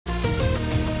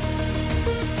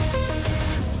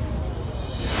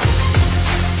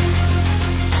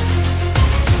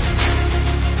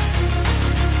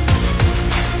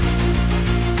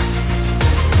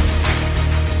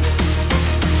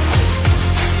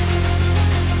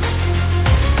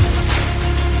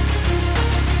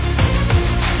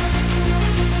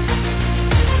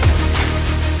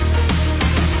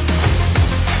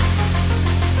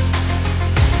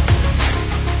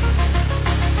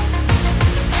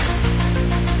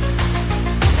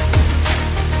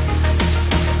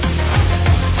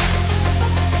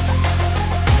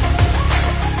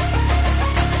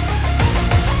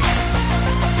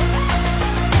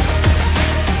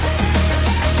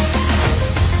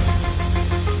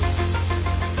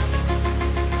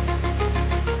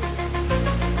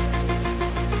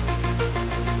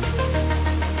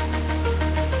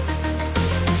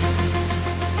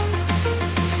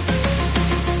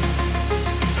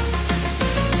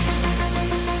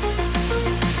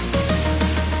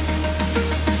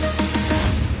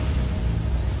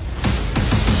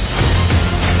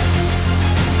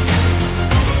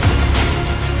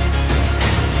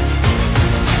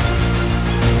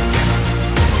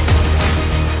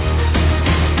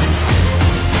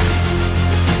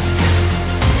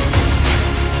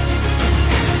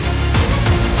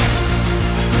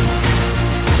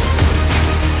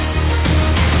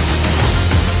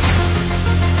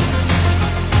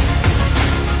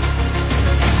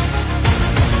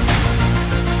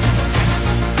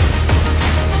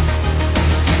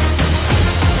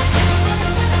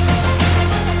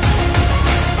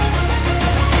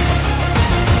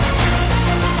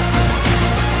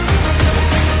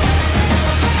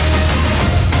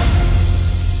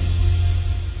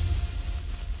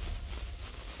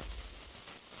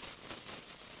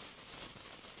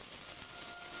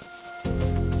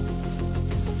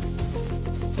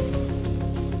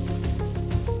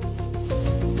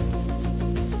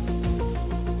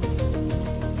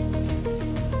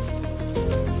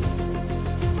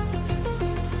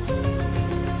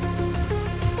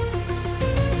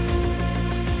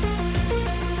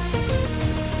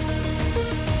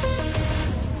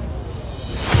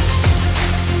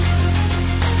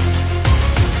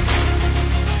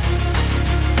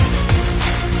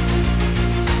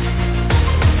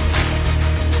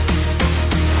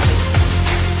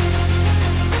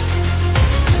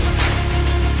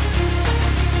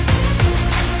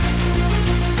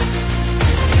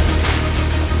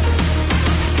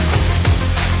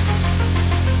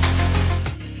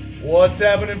What's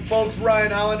happening, folks?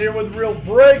 Ryan Holland here with Real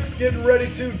Breaks, getting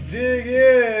ready to dig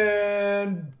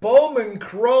in. Bowman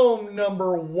Chrome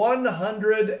number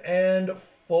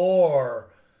 104.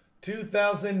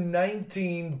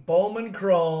 2019 Bowman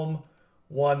Chrome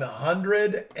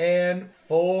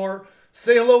 104.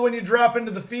 Say hello when you drop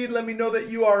into the feed. Let me know that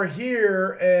you are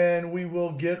here, and we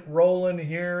will get rolling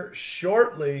here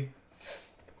shortly.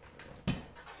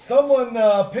 Someone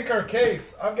pick our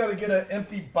case. I've got to get an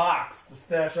empty box to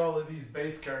stash all of these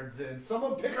base cards in.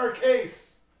 Someone pick our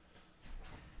case.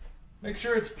 Make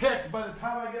sure it's picked by the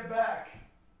time I get back.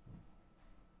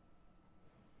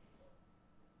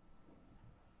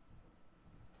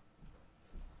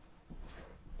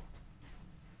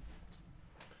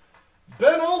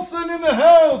 Ben Olsen in the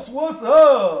house. What's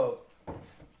up?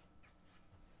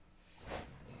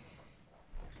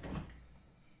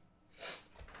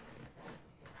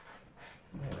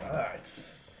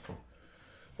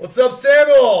 What's up,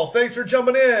 Samuel? Thanks for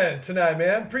jumping in tonight,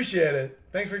 man. Appreciate it.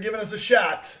 Thanks for giving us a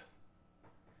shot.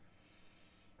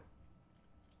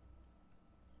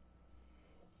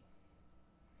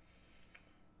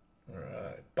 All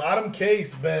right. Bottom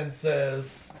case, Ben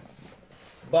says.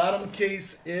 Bottom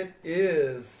case it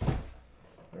is.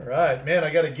 All right, man, I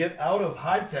got to get out of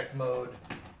high-tech mode.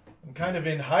 I'm kind of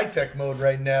in high-tech mode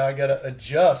right now. I got to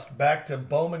adjust back to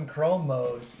Bowman Chrome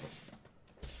mode.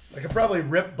 I could probably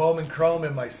rip Bowman Chrome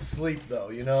in my sleep, though.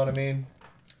 You know what I mean?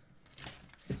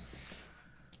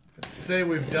 Let's say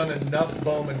we've done enough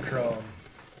Bowman Chrome.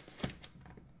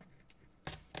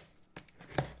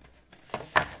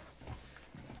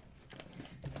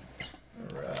 All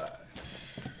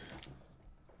right.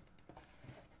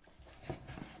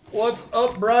 What's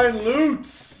up, Brian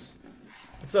Lutz?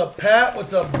 What's up, Pat?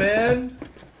 What's up, Ben?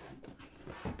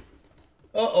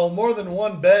 Uh-oh, more than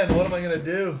one Ben. What am I going to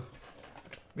do?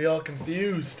 Be all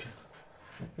confused.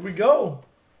 Here we go.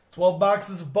 12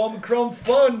 boxes of Bowman Chrome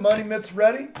fun. Money Mitt's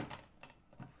ready.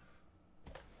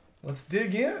 Let's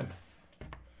dig in.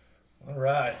 All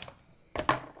right.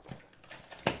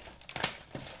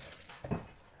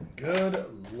 Good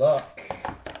luck.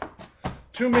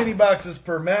 2 mini boxes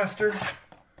per master.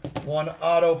 1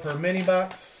 auto per mini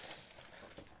box.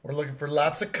 We're looking for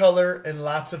lots of color and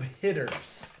lots of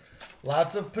hitters.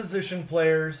 Lots of position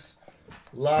players.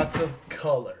 Lots of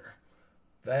color.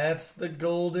 That's the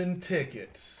golden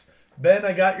ticket. Ben,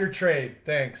 I got your trade.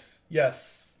 Thanks.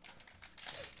 Yes.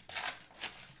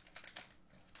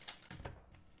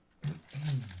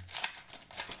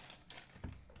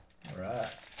 All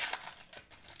right.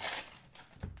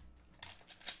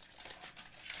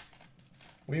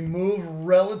 We move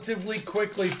relatively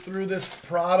quickly through this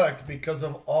product because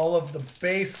of all of the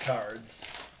base cards.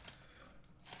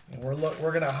 And we're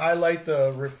going to highlight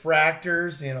the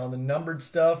refractors, you know, the numbered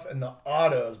stuff, and the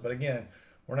autos. But again,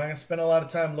 we're not going to spend a lot of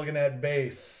time looking at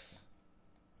base.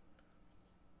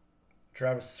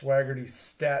 Travis Swaggerty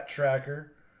stat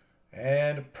tracker.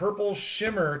 And Purple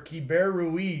Shimmer, Kiber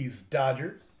Ruiz,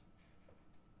 Dodgers.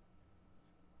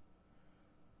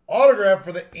 Autograph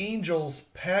for the Angels,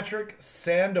 Patrick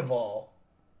Sandoval.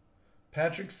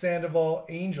 Patrick Sandoval,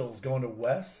 Angels, going to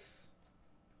Wes.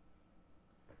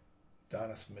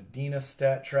 Donis Medina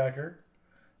stat tracker.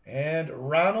 And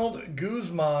Ronald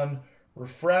Guzman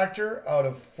refractor out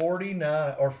of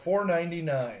 49 or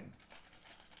 499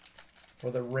 for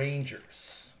the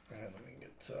Rangers. And let me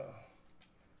get some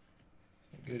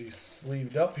goodies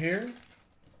sleeved up here.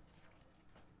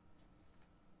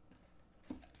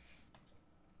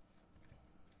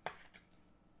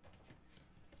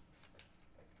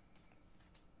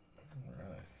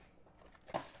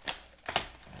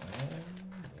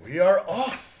 We are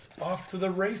off to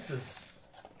the races.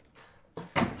 I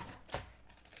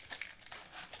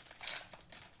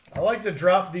like to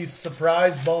drop these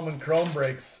surprise Bowman Chrome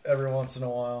breaks every once in a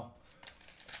while.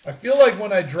 I feel like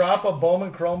when I drop a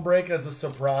Bowman Chrome break as a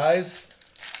surprise,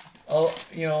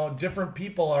 you know, different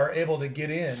people are able to get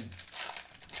in.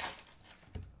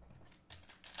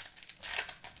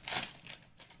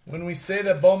 When we say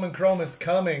that Bowman Chrome is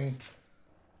coming,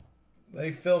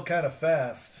 they fill kind of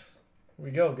fast. Here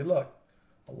we go. Good luck.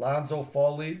 Alonzo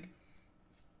Fall League.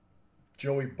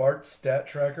 Joey Bart stat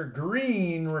tracker.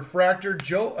 Green refractor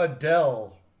Joe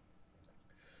Adele.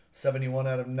 71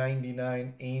 out of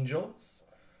 99 Angels.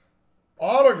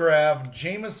 Autograph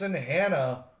Jameson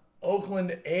Hanna.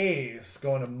 Oakland A's.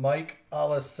 Going to Mike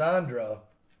Alessandra.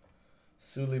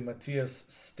 Sully Matias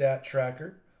stat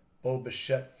tracker. Bo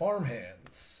Bichette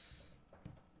Farmhands.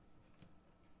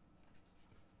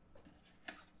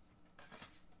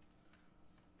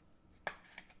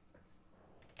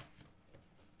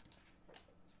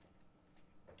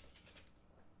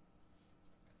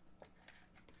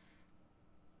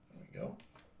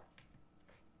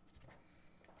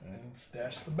 And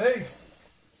stash the base.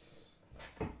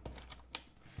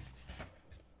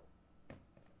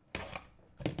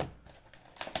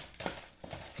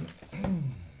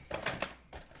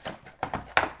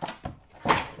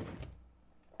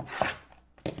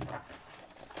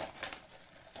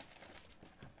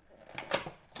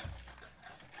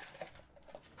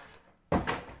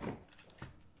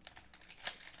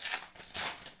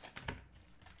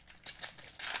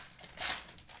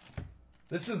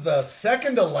 This is the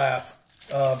second to last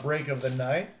break of the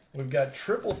night. We've got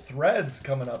triple threads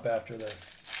coming up after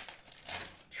this.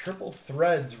 Triple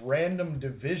threads random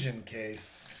division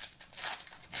case.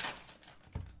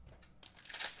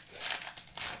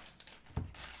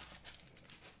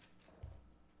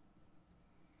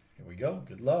 Here we go.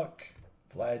 Good luck.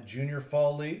 Vlad Jr.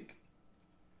 Fall League.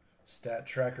 Stat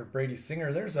Tracker Brady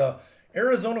Singer. There's a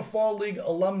Arizona Fall League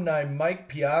alumni Mike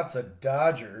Piazza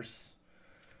Dodgers.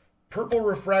 Purple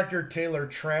Refractor Taylor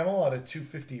Trammell out of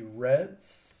 250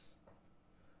 Reds.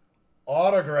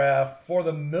 Autograph for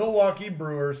the Milwaukee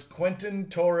Brewers, Quentin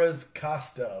Torres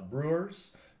Costa.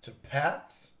 Brewers to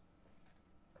Pat.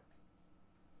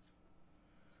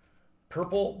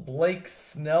 Purple Blake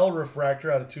Snell Refractor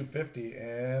out of 250.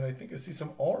 And I think I see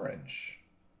some orange.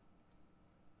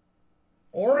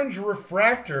 Orange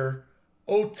Refractor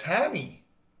Ohtani.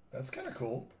 That's kind of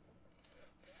cool.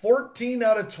 14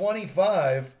 out of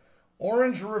 25.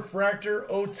 Orange Refractor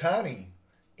Ohtani.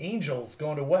 Angels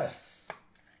going to Wes.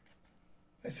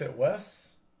 I said Wes.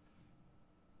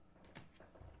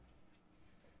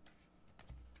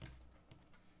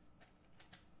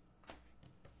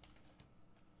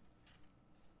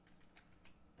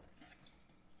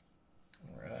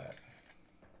 All right.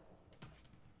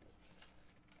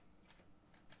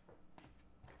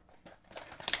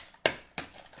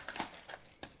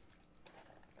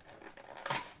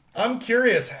 I'm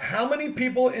curious, how many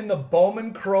people in the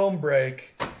Bowman Chrome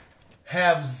break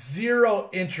have zero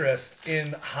interest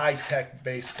in high-tech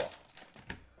baseball?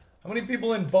 How many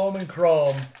people in Bowman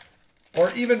Chrome,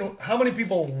 or even how many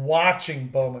people watching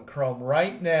Bowman Chrome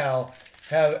right now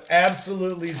have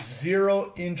absolutely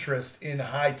zero interest in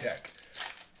high-tech?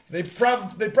 They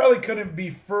probably couldn't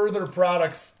be further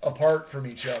products apart from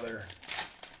each other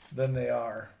than they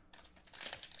are.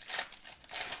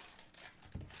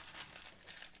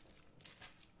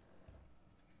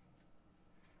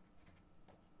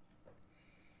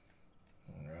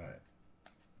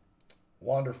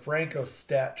 Wander Franco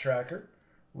Stat Tracker.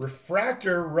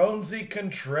 Refractor Ronzi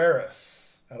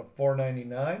Contreras out of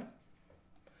 499.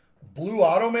 Blue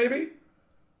Auto maybe?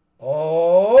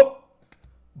 Oh!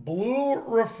 Blue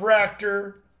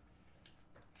Refractor.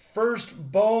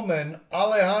 First Bowman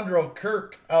Alejandro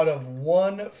Kirk out of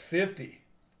 150.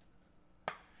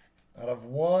 Out of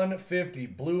 150.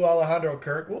 Blue Alejandro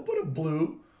Kirk. We'll put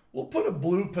a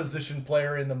blue position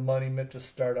player in the money Mitt to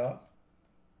start off.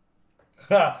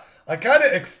 Ha! I kind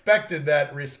of expected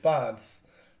that response.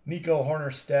 Nico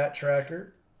Horner Stat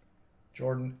Tracker.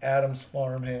 Jordan Adams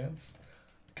Farmhands.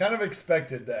 Kind of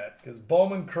expected that because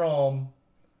Bowman Chrome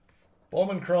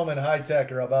and High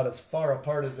Tech are about as far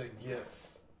apart as it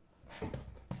gets.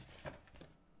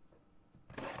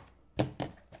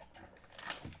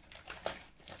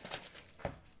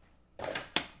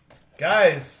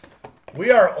 Guys, we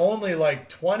are only like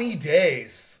 20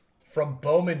 days from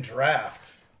Bowman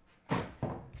Draft.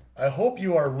 I hope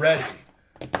you are ready.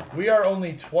 We are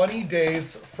only 20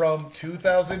 days from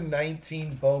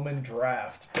 2019 Bowman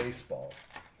Draft Baseball.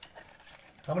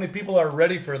 How many people are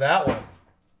ready for that one?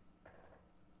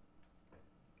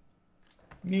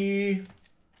 Me.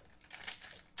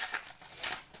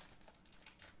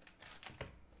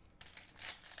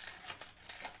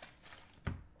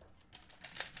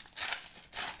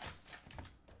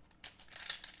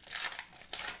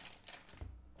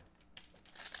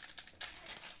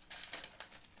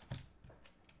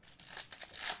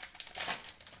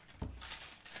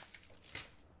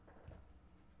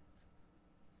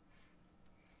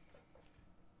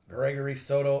 Gregory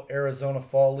Soto, Arizona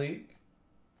Fall League.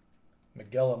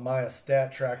 Miguel Amaya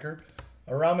Stat Tracker.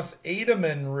 Aramis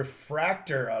Ademan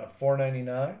Refractor out of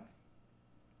 499.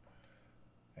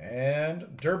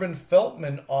 And Durbin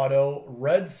Feltman Auto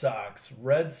Red Sox.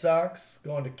 Red Sox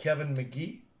going to Kevin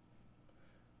McGee.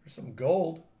 There's some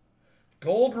gold.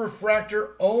 Gold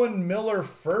Refractor Owen Miller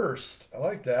first. I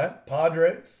like that.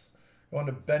 Padres going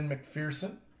to Ben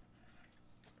McPherson.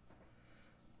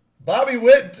 Bobby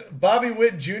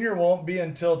Witt Jr. won't be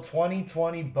until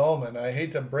 2020 Bowman. I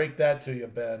hate to break that to you,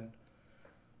 Ben.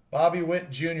 Bobby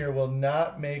Witt Jr. will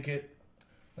not make it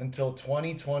until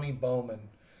 2020 Bowman.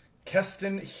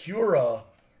 Keston Hiura,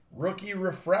 Rookie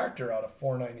Refractor out of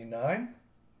 499.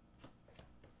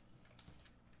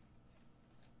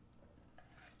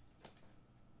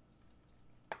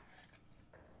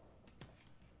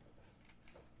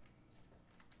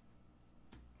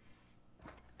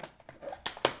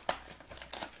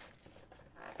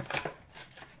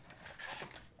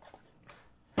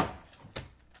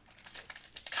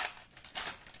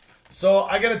 So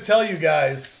I got to tell you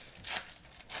guys,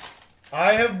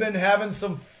 I have been having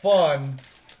some fun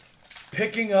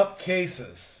picking up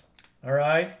cases. All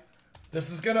right? This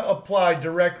is going to apply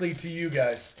directly to you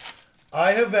guys.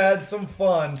 I have had some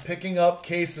fun picking up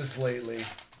cases lately.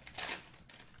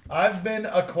 I've been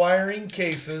acquiring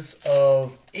cases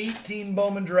of 18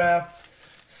 Bowman Draft,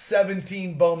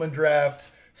 17 Bowman Draft,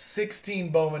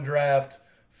 16 Bowman Draft,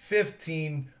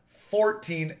 15,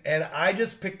 14, and I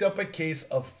just picked up a case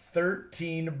of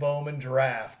 13 Bowman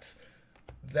Draft.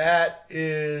 That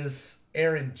is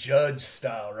Aaron Judge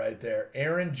style right there.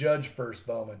 Aaron Judge first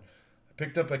Bowman. I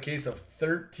picked up a case of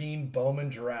 13 Bowman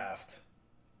Draft.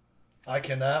 I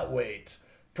cannot wait.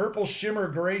 Purple Shimmer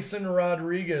Grayson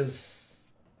Rodriguez.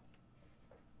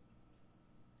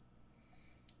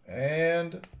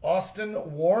 And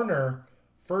Austin Warner,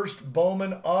 first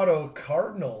Bowman Auto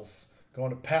Cardinals, going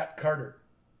to Pat Carter.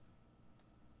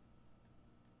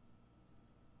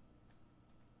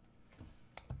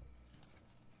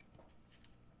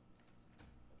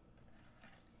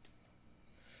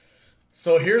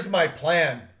 So here's my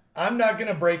plan. I'm not going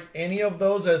to break any of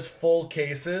those as full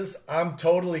cases. I'm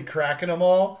totally cracking them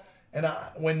all. And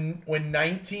when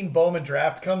 19 Bowman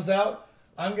Draft comes out,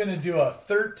 I'm going to do a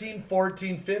 13,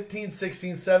 14, 15,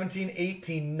 16, 17,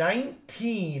 18,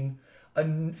 19, a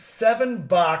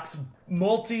 7-box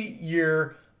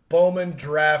multi-year Bowman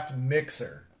Draft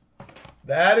mixer.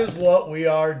 That is what we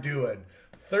are doing.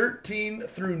 13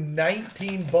 through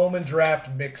 19 Bowman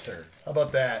Draft mixer. How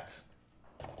about that?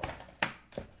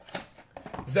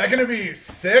 Is that going to be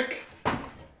sick?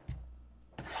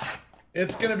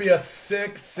 It's going to be a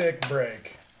sick, sick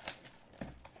break.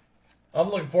 I'm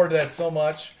looking forward to that so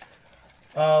much.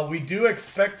 We do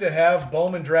expect to have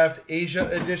Bowman Draft Asia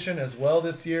edition as well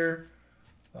this year.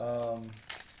 I'm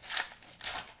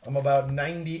about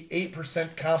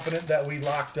 98% confident that we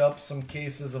locked up some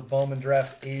cases of Bowman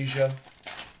Draft Asia.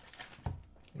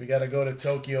 We got to go to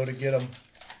Tokyo to get them.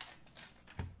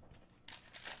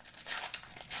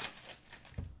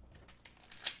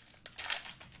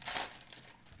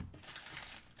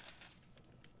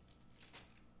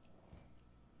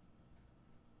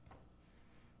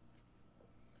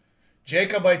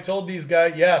 Jacob, I told these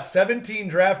guys, yeah, 17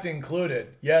 draft included.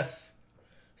 Yes,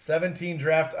 17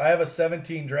 draft. I have a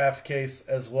 17 draft case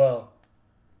as well.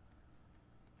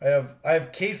 I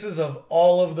have cases of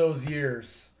all of those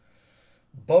years.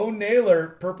 Bo Naylor,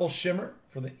 Purple Shimmer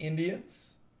for the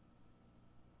Indians.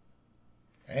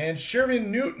 And Shervin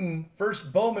Newton,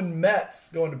 first Bowman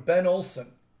Mets, going to Ben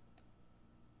Olsen.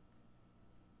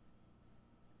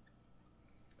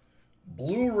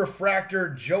 Blue Refractor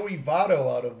Joey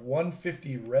Votto out of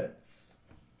 150 Reds.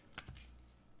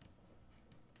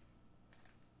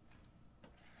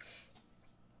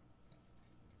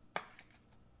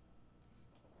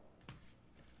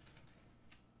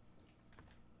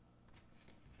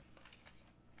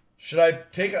 Should I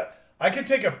take a... I could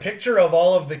take a picture of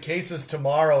all of the cases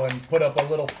tomorrow and put up a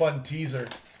little fun teaser.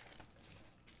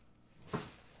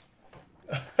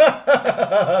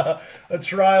 A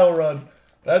trial run.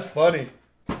 That's funny.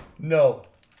 No.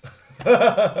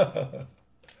 Ooh,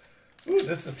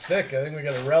 this is thick. I think we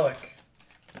got a relic.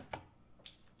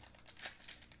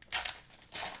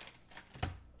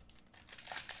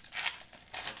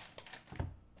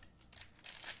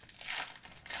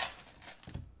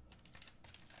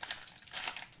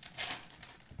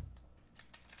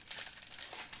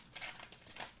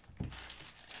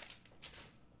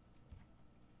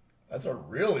 That's a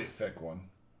really thick one.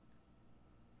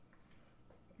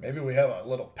 Maybe we have a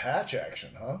little patch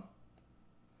action, huh?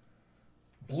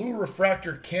 Blue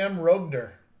Refractor Cam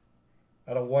Rogner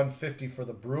out of 150 for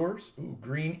the Brewers. Ooh,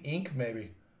 green ink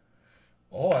maybe.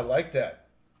 Oh, I like that.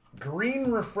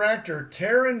 Green Refractor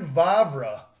Terrin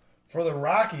Vavra for the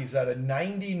Rockies out of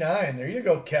 99. There you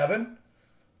go, Kevin.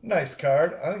 Nice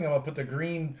card. I think I'm going to put the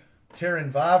green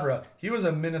Terrin Vavra. He was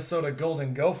a Minnesota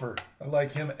Golden Gopher. I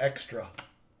like him extra.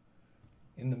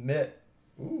 In the mitt.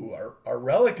 Ooh, our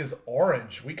relic is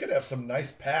orange. We could have some nice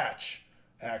patch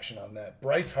action on that.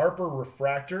 Bryce Harper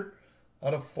Refractor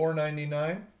out of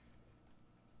 499.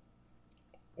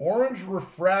 Orange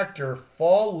Refractor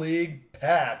Fall League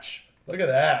patch. Look at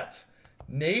that.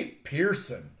 Nate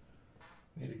Pearson.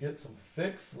 Need to get some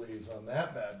thick sleeves on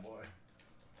that bad boy.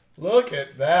 Look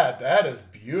at that. That is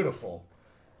beautiful.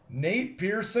 Nate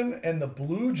Pearson and the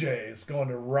Blue Jays going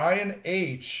to Ryan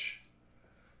H.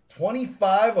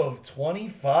 25 of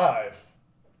 25.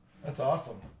 That's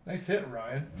awesome. Nice hit,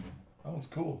 Ryan. That was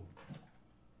cool.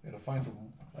 Gotta find some.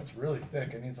 That's really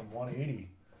thick. I need some 180.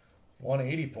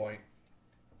 180 point.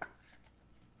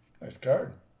 Nice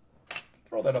card.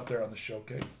 Throw that up there on the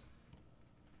showcase.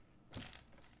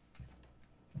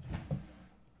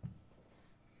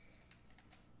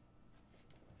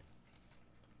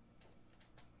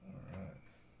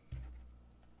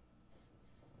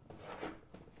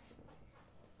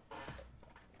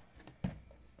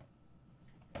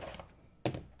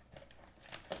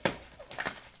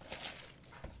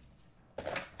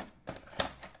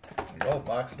 go.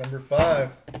 Box number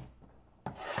 5.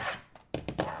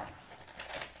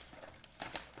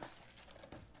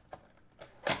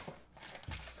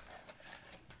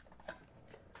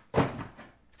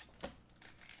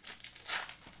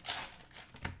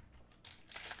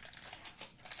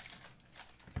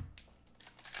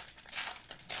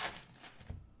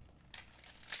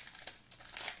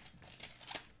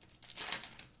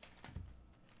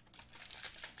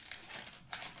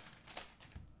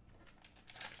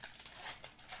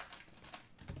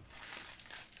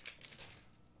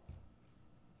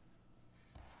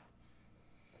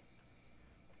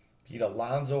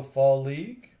 Alonzo Fall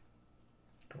League.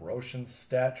 Corrosion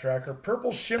Stat Tracker.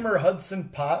 Purple Shimmer Hudson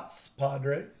Potts,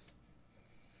 Padres.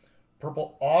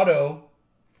 Purple Auto.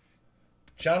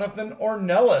 Jonathan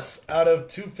Ornelas out of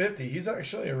 250. He's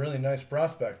actually a really nice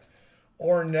prospect.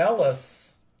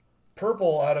 Ornelas.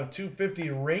 Purple out of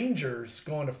 250 Rangers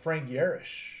going to Frank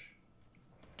Yarish.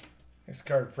 Nice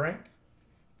card, Frank.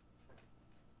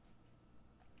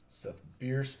 Seth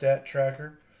Beer Stat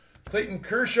Tracker. Clayton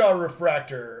Kershaw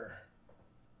Refractor.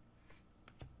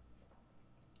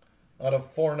 Out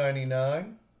of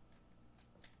 499.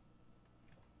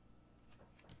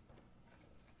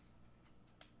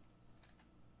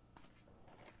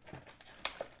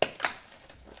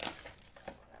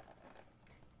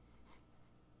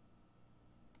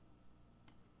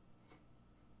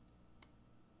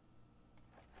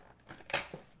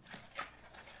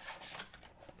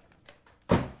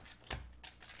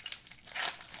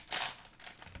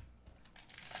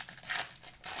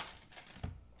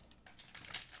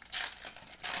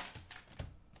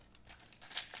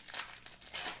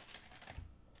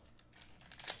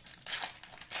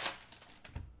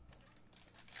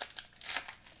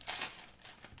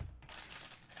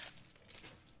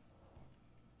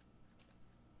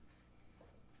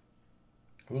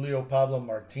 Julio Pablo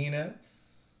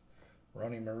Martinez,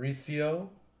 Ronnie Mauricio,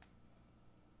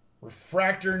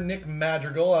 Refractor Nick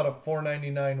Madrigal out of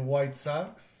 499 White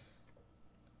Sox.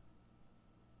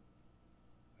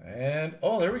 And,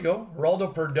 oh, there we go.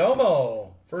 Geraldo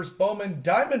Perdomo. First Bowman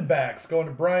Diamondbacks going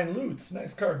to Brian Lutz.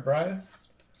 Nice card, Brian.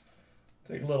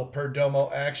 Take a little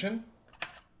Perdomo action.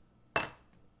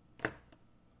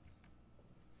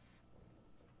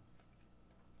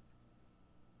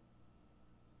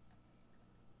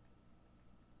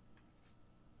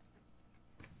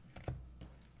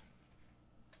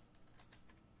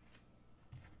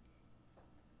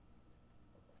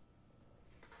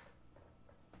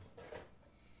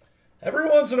 Every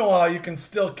once in a while, you can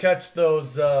still catch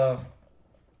those.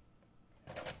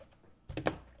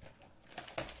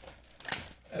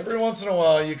 Every once in a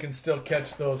while, you can still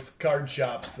catch those card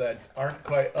shops that aren't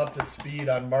quite up to speed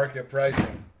on market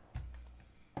pricing.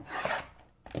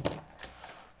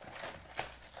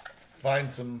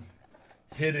 Find some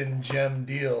hidden gem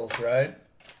deals, right?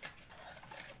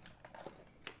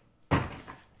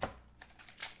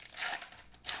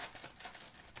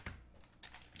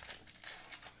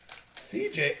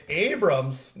 CJ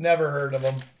Abrams, never heard of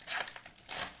him.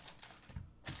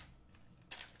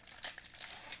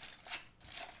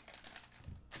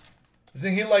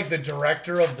 Isn't he like the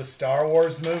director of the Star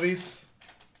Wars movies?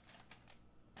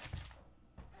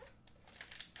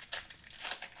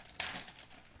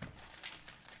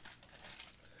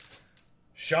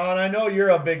 Sean, I know you're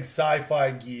a big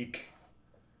sci-fi geek.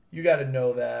 You got to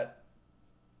know that.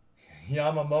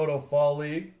 Yamamoto Fall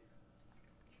League.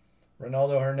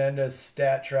 Ronaldo Hernandez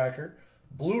Stat Tracker.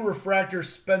 Blue Refractor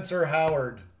Spencer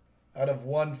Howard out of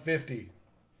 150.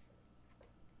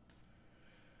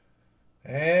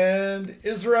 And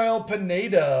Israel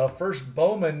Pineda, first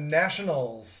Bowman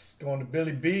Nationals, going to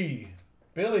Billy B.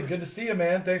 Billy, good to see you,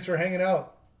 man. Thanks for hanging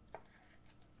out.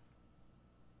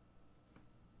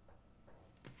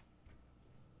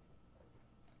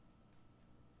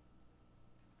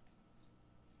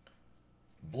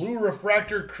 Blue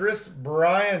Refractor Chris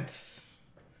Bryant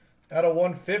out of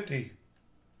 150.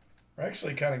 We're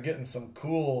actually kind of getting some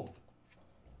cool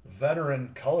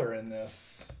veteran color in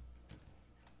this.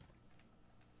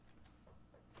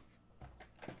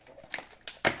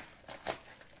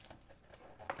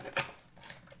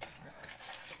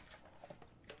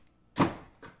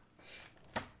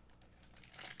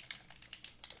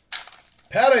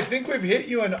 Pat, I think we've hit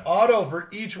you an auto for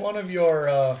each one of your...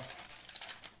 I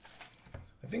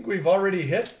think we've already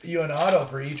hit you an auto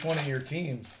for each one of your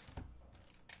teams.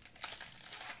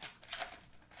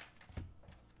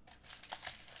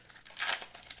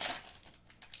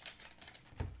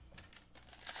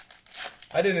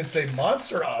 I didn't say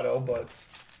monster auto, but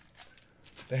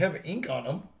they have ink on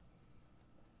them.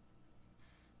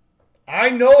 I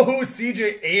know who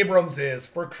CJ Abrams is,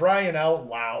 for crying out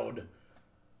loud.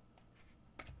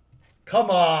 Come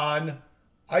on.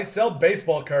 I sell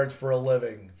baseball cards for a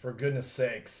living, for goodness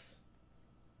sakes.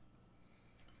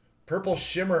 Purple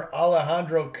Shimmer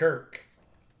Alejandro Kirk.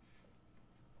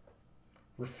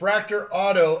 Refractor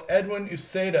Auto Edwin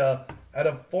Uceda out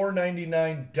of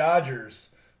 499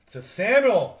 Dodgers. To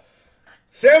Samuel.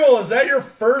 Samuel, is that your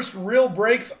first Real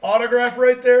Breaks autograph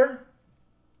right there?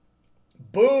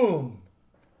 Boom.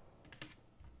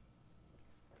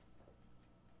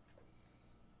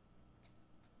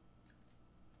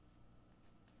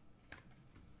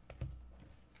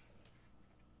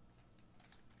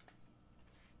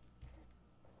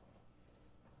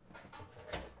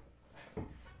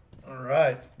 All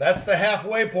right, that's the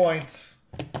halfway point.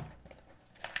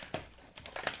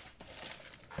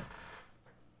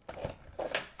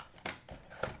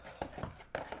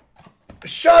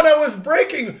 Sean, I was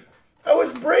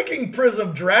breaking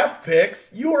Prism draft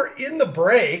picks. You were in the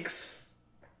breaks.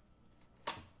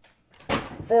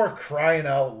 For crying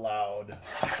out loud.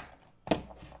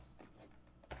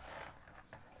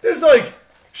 This is like,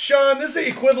 Sean, this is the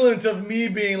equivalent of me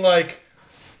being like,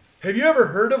 have you ever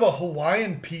heard of a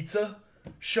Hawaiian pizza?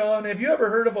 Sean, have you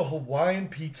ever heard of a Hawaiian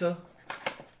pizza?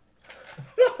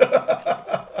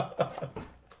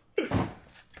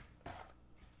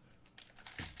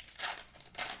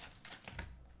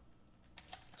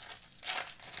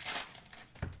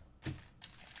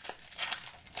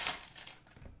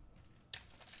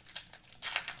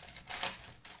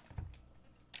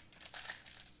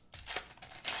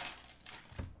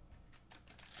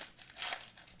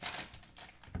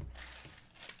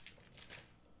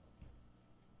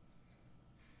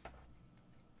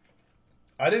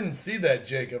 I didn't see that,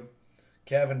 Jacob.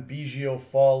 Kevin Biggio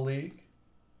Fall League.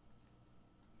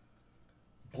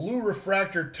 Blue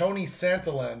Refractor Tony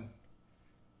Santillan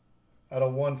out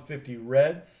of 150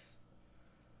 Reds.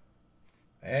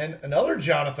 And another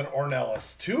Jonathan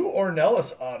Ornelas. 2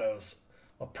 Ornelas autos.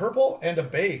 A purple and a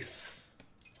base.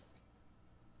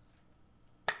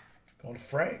 Going to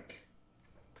Frank.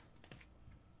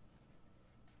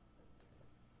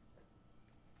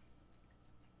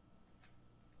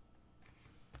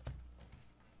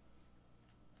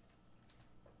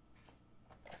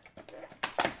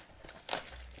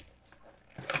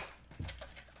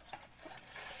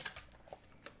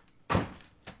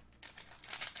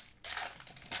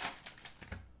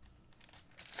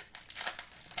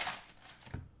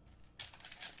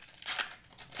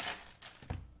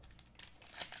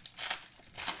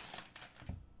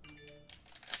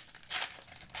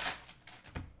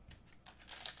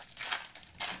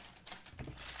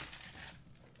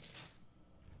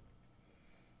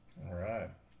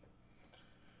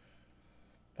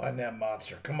 Find that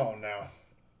monster. Come on now.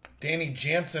 Danny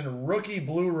Jansen, rookie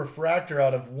blue refractor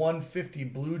out of 150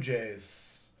 Blue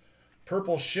Jays.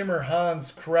 Purple Shimmer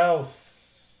Hans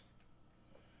Kraus.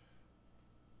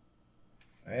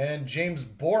 And James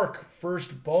Bork,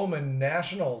 first Bowman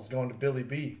Nationals, going to Billy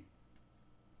B.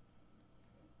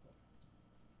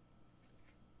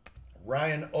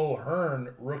 Ryan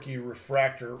O'Hearn, rookie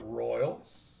refractor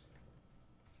Royals.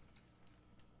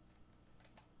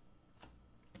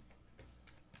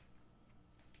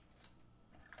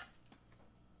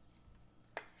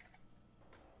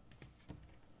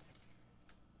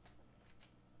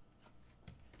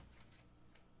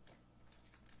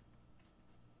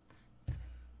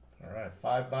 All right,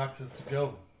 5 boxes to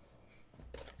go.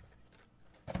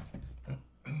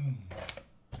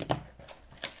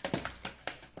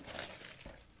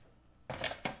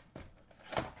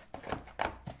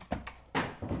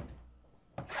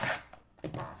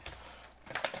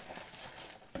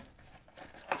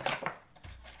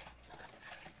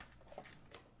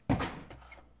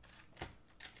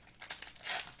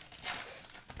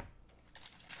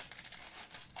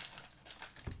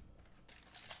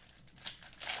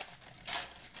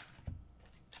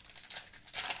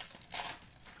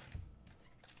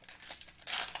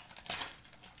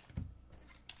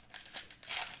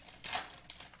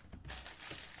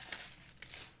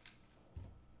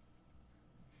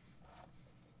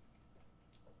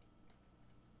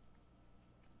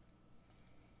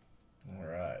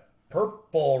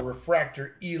 Purple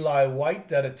refractor Eli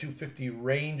White out of 250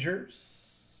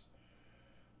 Rangers.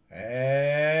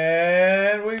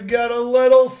 And we've got a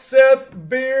little Seth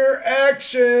Beer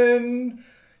action.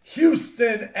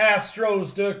 Houston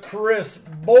Astros to Chris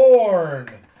Bourne.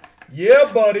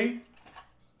 Yeah, buddy.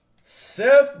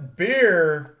 Seth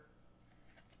Beer.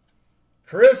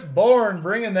 Chris Bourne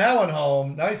bringing that one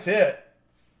home. Nice hit.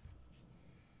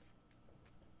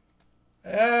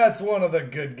 That's one of the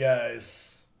good guys.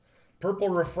 Purple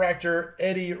refractor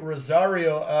Eddie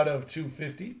Rosario out of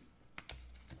 250.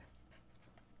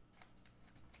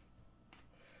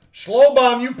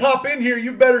 Schlobomb, you pop in here,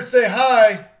 you better say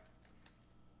hi.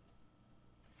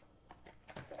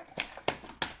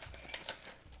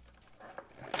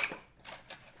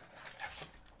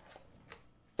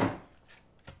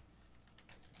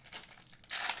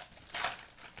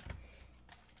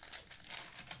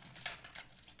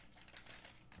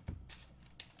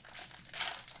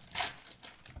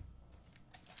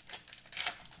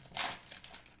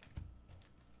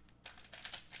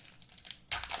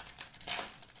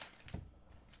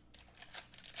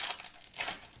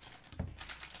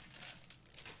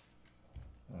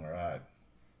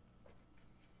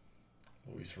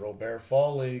 Robert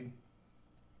Fall League.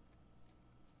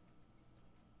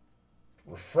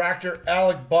 Refractor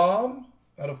Alec Baum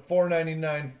out of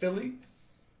 499 Phillies.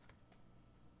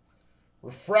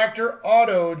 Refractor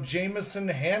Auto Jamison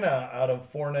Hanna out of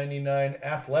 499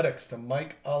 Athletics to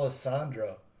Mike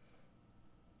Alessandro.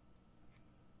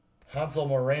 Hansel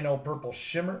Moreno Purple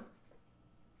Shimmer.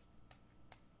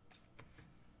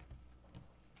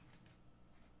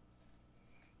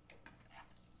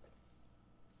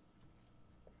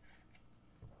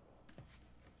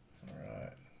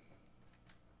 Alright.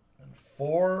 And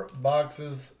 4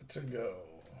 boxes to go.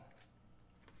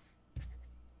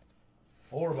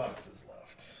 4 boxes left.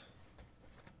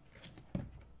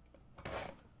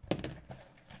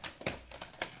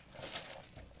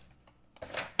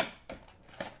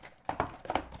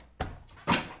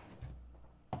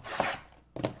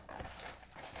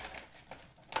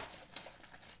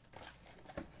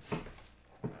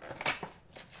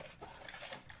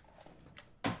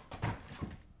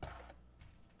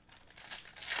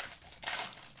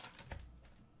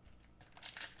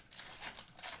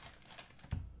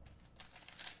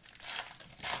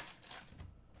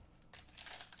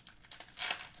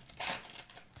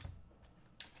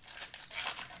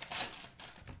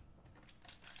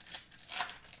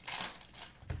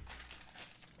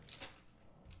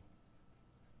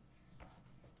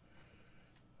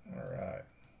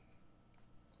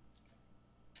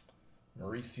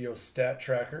 Mauricio Stat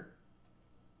Tracker.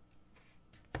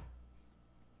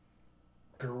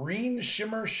 Green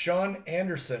Shimmer Sean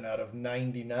Anderson out of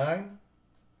 99.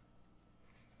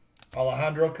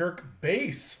 Alejandro Kirk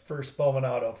base first Bowman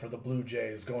auto for the Blue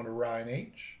Jays going to Ryan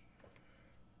H.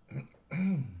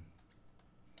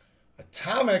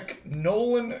 Atomic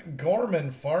Nolan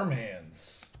Gorman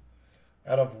Farmhands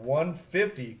out of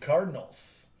 150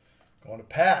 Cardinals going to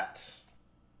Pat.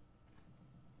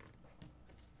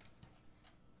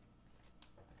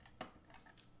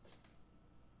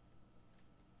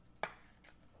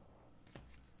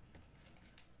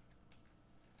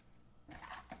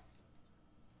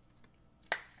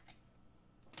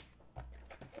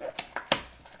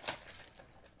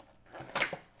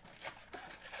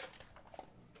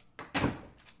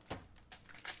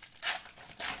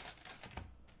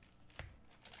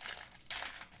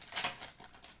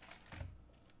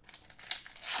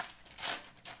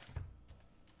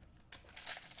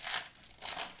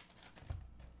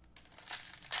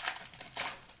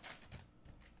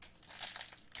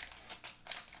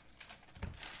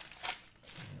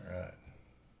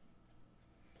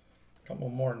 Couple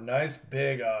more nice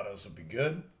big autos would be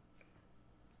good.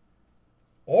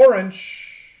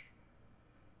 Orange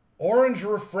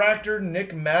Refractor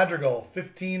Nick Madrigal,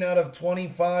 15 out of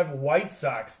 25 White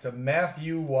Sox to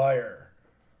Matthew Wire.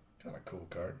 Kind of cool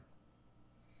card.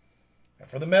 And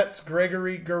for the Mets,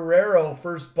 Gregory Guerrero,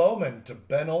 first Bowman to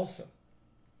Ben Olsen.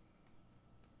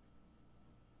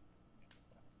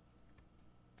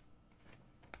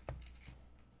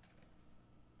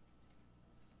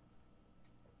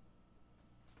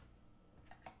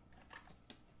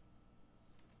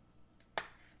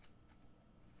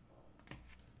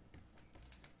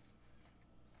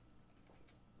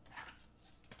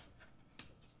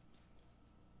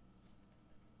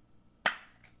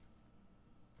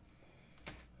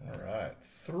 All right,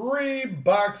 3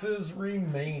 boxes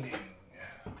remaining.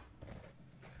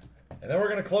 And then we're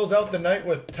going to close out the night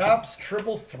with Topps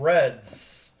Triple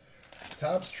Threads.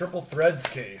 Topps Triple Threads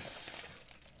case.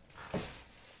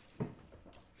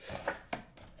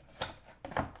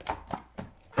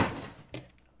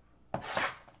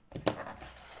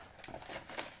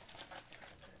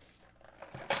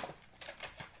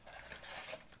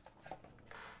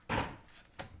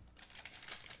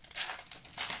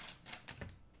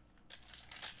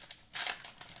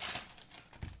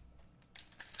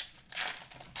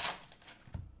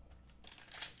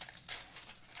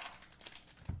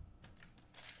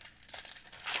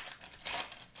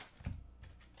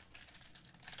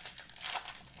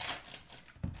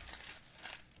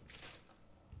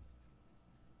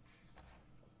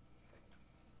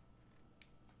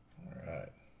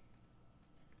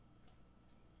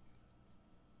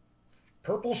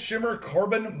 Purple Shimmer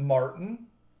Corbin Martin,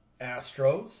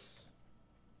 Astros.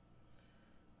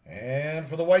 And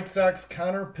for the White Sox,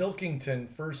 Connor Pilkington,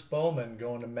 first Bowman,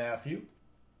 going to Matthew.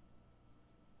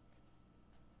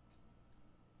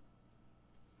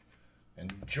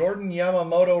 And Jordan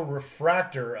Yamamoto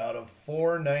Refractor out of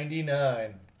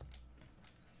 499.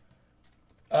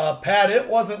 Pat, it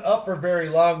wasn't up for very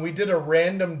long. We did a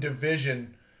random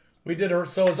division.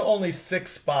 So it was only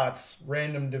 6 spots,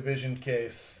 random division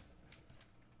case.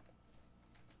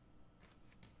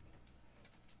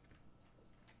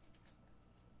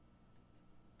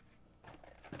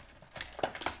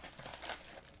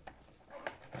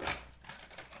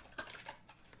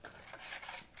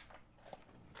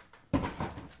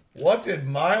 What did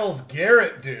Myles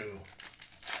Garrett do?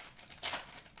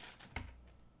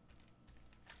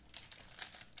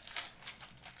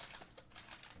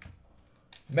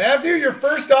 Matthew, your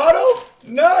first auto?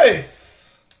 Nice.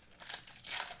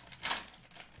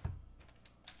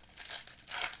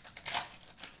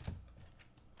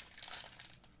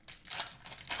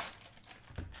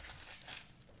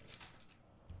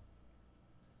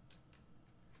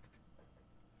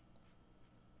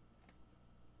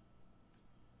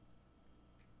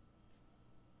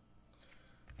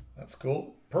 That's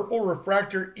cool. Purple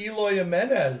Refractor Eloy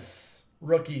Jimenez,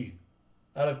 rookie,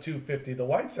 out of 250. The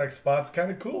White Sox spot's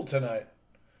kind of cool tonight.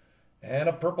 And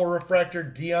a Purple Refractor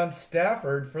Deion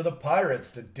Stafford for the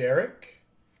Pirates to Derek.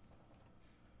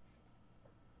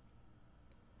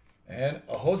 And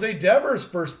a Jose Devers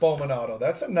first Bowman auto.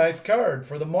 That's a nice card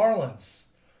for the Marlins.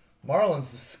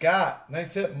 Marlins to Scott.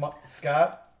 Nice hit,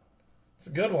 Scott. It's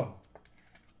a good one.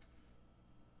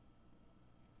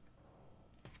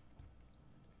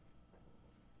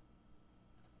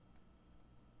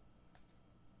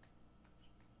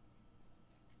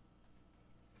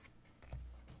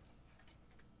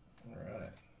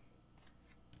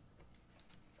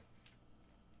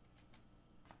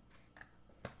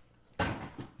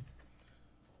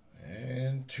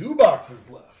 And 2 boxes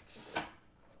left.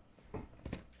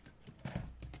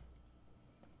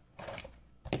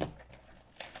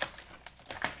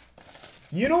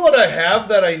 You know what I have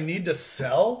that I need to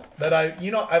sell? That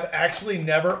I've actually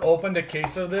never opened a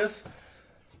case of this.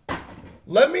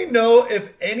 Let me know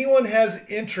if anyone has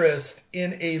interest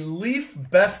in a Leaf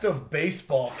Best of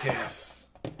Baseball case.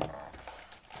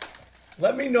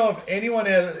 Let me know if anyone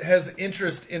has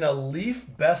interest in a Leaf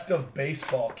Best of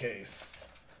Baseball case.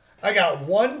 I got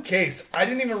 1 case. I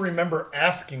didn't even remember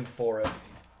asking for it.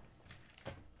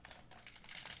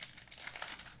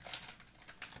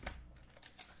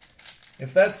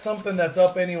 If that's something that's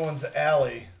up anyone's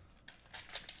alley,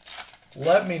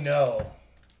 let me know.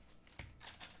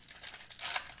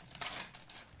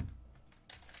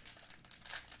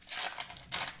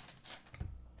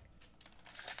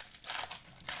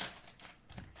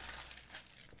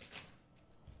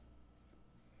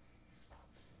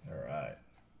 All right.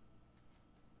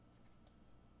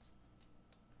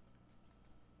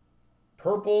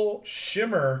 Purple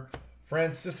Shimmer,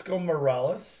 Francisco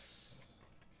Morales.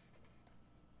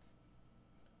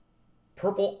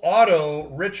 Purple Auto,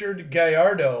 Richard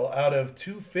Gallardo out of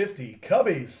 250.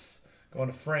 Cubbies going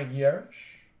to Frank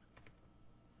Yerush.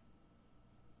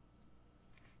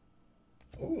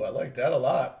 Ooh, I like that a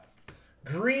lot.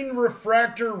 Green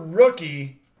Refractor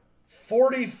Rookie,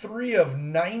 43 of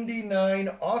 99,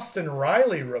 Austin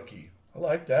Riley rookie. I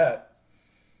like that.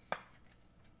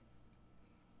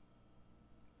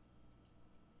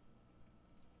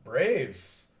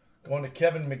 Braves going to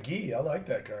Kevin McGee. I like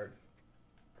that card.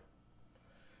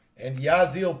 And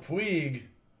Yasiel Puig,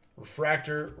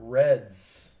 Refractor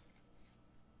Reds.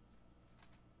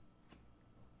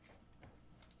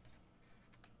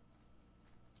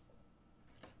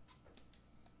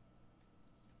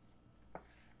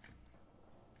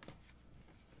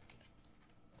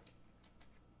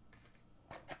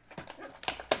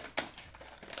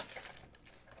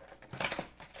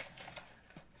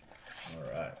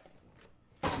 All right.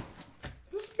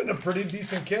 This has been a pretty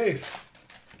decent case.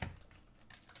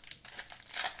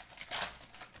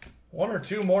 1 or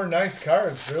 2 more nice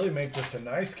cards really make this a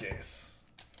nice case.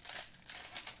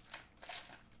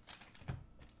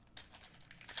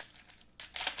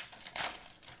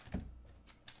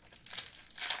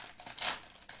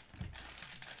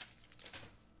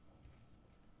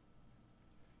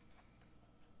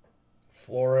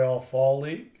 Floreal Fall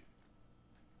League.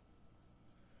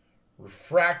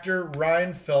 Refractor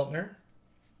Ryan Feltner.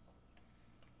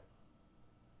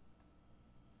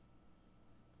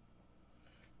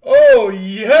 Oh,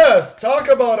 yes. Talk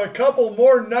about a couple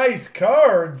more nice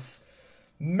cards.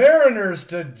 Mariners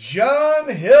to John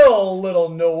Hill. Little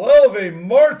Noelvi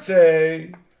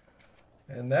Marte.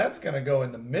 And that's going to go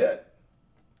in the Mitt.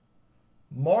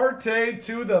 Marte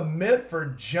to the Mitt for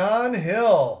John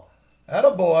Hill.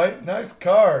 Attaboy. Nice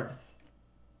card.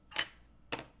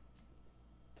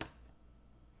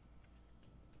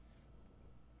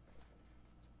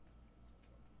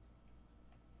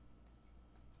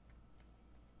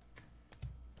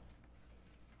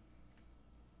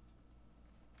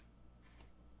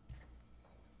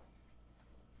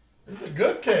 This is a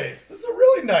good case. This is a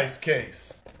really nice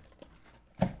case.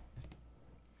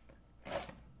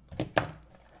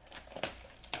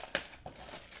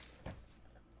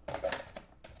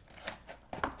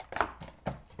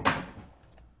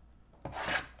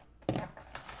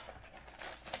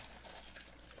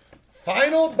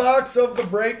 Final box of the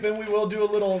break, then we will do a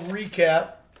little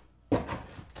recap.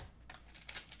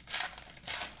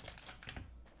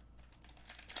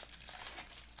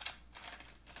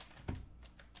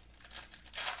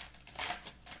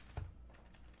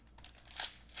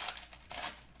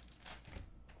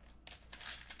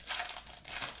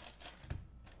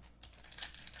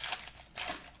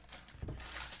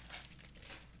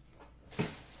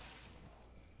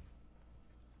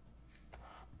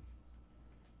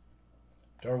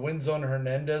 Darwinzon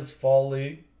Hernandez, Fall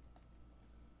League.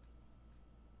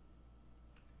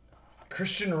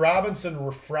 Christian Robinson,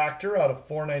 Refractor out of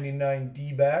 499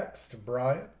 D-backs to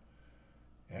Brian.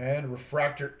 And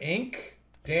Refractor Inc.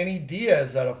 Danny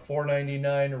Diaz out of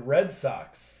 499 Red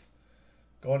Sox.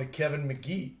 Going to Kevin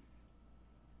McGee.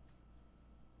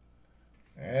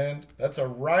 And that's a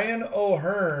Ryan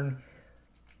O'Hearn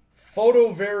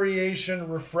Photo Variation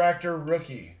Refractor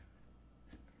Rookie.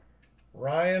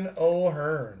 Ryan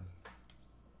O'Hearn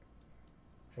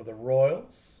for the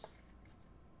Royals.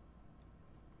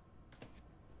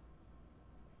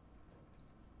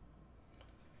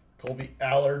 Colby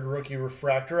Allard Rookie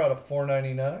Refractor out of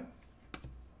 499.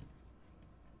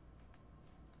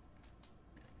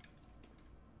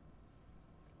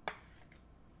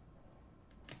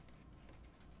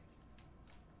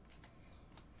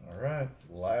 All right,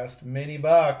 last mini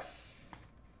box.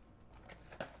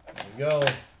 Here we go.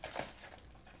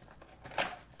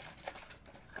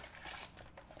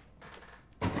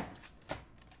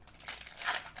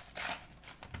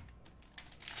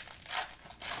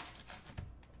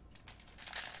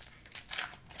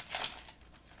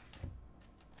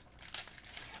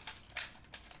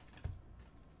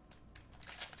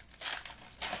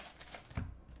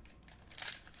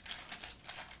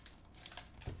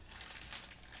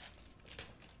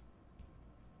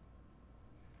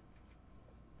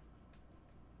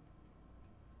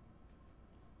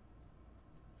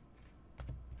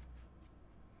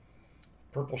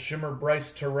 Purple Shimmer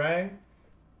Bryce Terrin.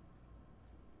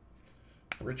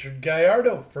 Richard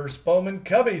Gallardo, first Bowman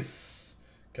Cubbies.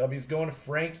 Cubbies going to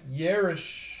Frank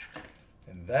Yerish.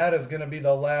 And that is going to be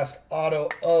the last auto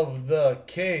of the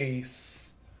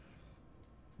case.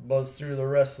 Buzz through the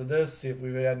rest of this, see if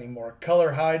we've got any more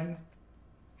color hiding.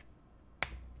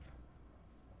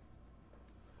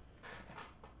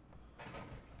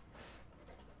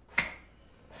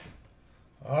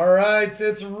 All right,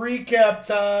 it's recap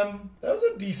time. That was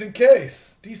a decent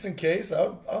case. Decent case.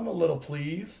 I'm a little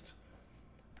pleased.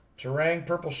 Terang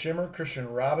Purple Shimmer,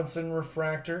 Christian Robinson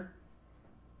Refractor.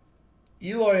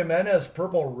 Eloy Jimenez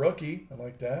Purple Rookie. I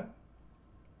like that.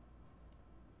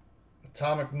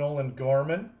 Atomic Nolan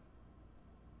Gorman.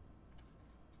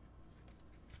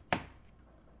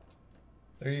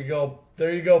 There you go.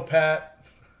 There you go, Pat.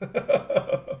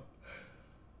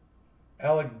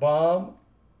 Alec Baum.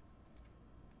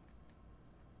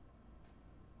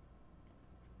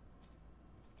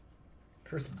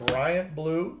 Chris Bryant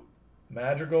Blue,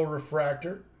 Madrigal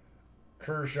Refractor,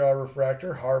 Kershaw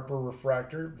Refractor, Harper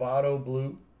Refractor, Votto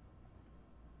Blue,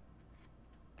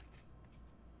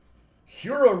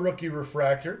 Hero Rookie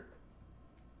Refractor,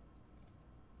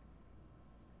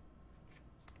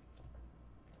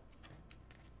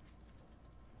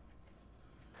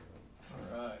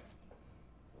 all right,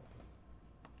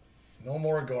 no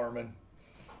more Gorman.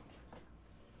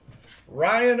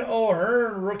 Ryan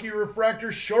O'Hearn, Rookie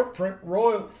Refractor, Short Print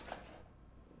Royals.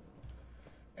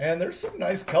 And there's some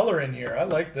nice color in here. I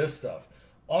like this stuff.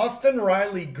 Austin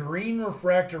Riley, Green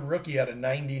Refractor Rookie out of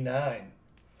 99.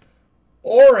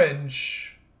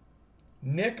 Orange,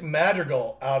 Nick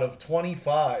Madrigal out of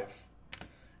 25.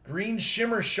 Green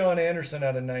Shimmer, Sean Anderson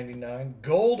out of 99.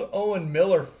 Gold, Owen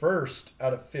Miller first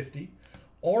out of 50.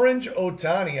 Orange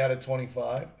Ohtani out of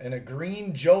 25. And a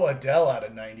green Joe Adele out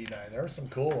of 99. There are some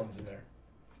cool ones in there.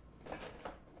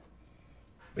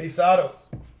 Base autos.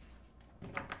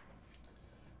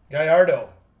 Gallardo.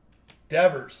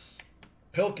 Devers.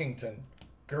 Pilkington.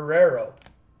 Guerrero.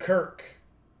 Kirk.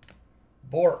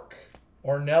 Bork,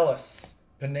 Ornelas,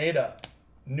 Pineda,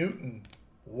 Newton,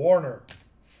 Warner,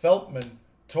 Feltman,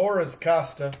 Torres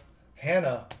Costa,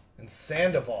 Hanna, and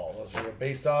Sandoval. Those are your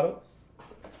base autos.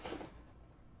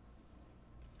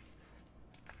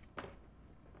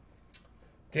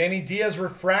 Danny Diaz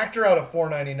refractor out of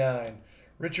 $4.99.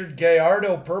 Richard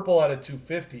Gallardo purple out of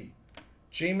 $2.50.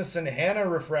 Jameson Hanna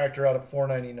refractor out of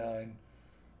 $4.99.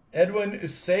 Edwin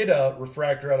Uceda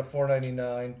refractor out of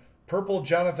 $4.99. Purple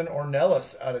Jonathan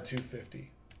Ornelas out of $2.50.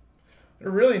 A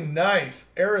really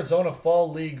nice Arizona Fall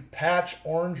League patch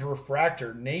orange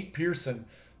refractor. Nate Pearson,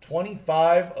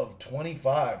 25 of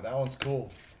 25. That one's cool.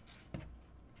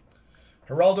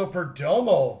 Geraldo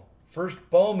Perdomo, first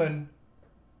Bowman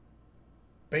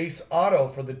base auto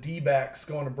for the D-backs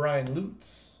going to Brian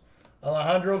Lutz.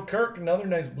 Alejandro Kirk, another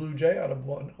nice Blue Jay out of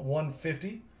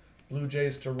 150. Blue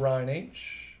Jays to Ryan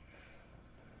H.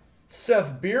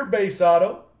 Seth Beer base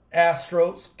auto.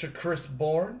 Astros to Chris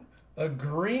Bourne. A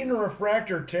green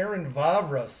refractor Terrin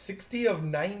Vavra, 60 of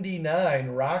 99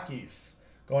 Rockies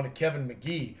going to Kevin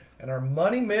McGee. And our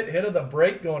money mitt hit of the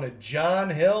break going to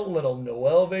John Hill, little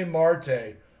Noelvi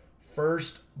Marte.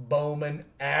 First Bowman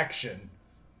action.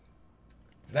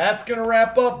 That's going to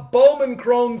wrap up Bowman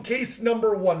Chrome case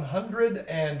number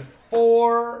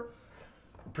 104.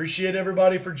 Appreciate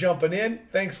everybody for jumping in.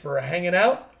 Thanks for hanging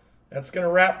out. That's going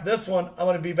to wrap this one. I'm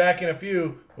going to be back in a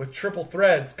few with triple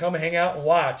threads. Come hang out and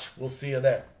watch. We'll see you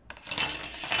there.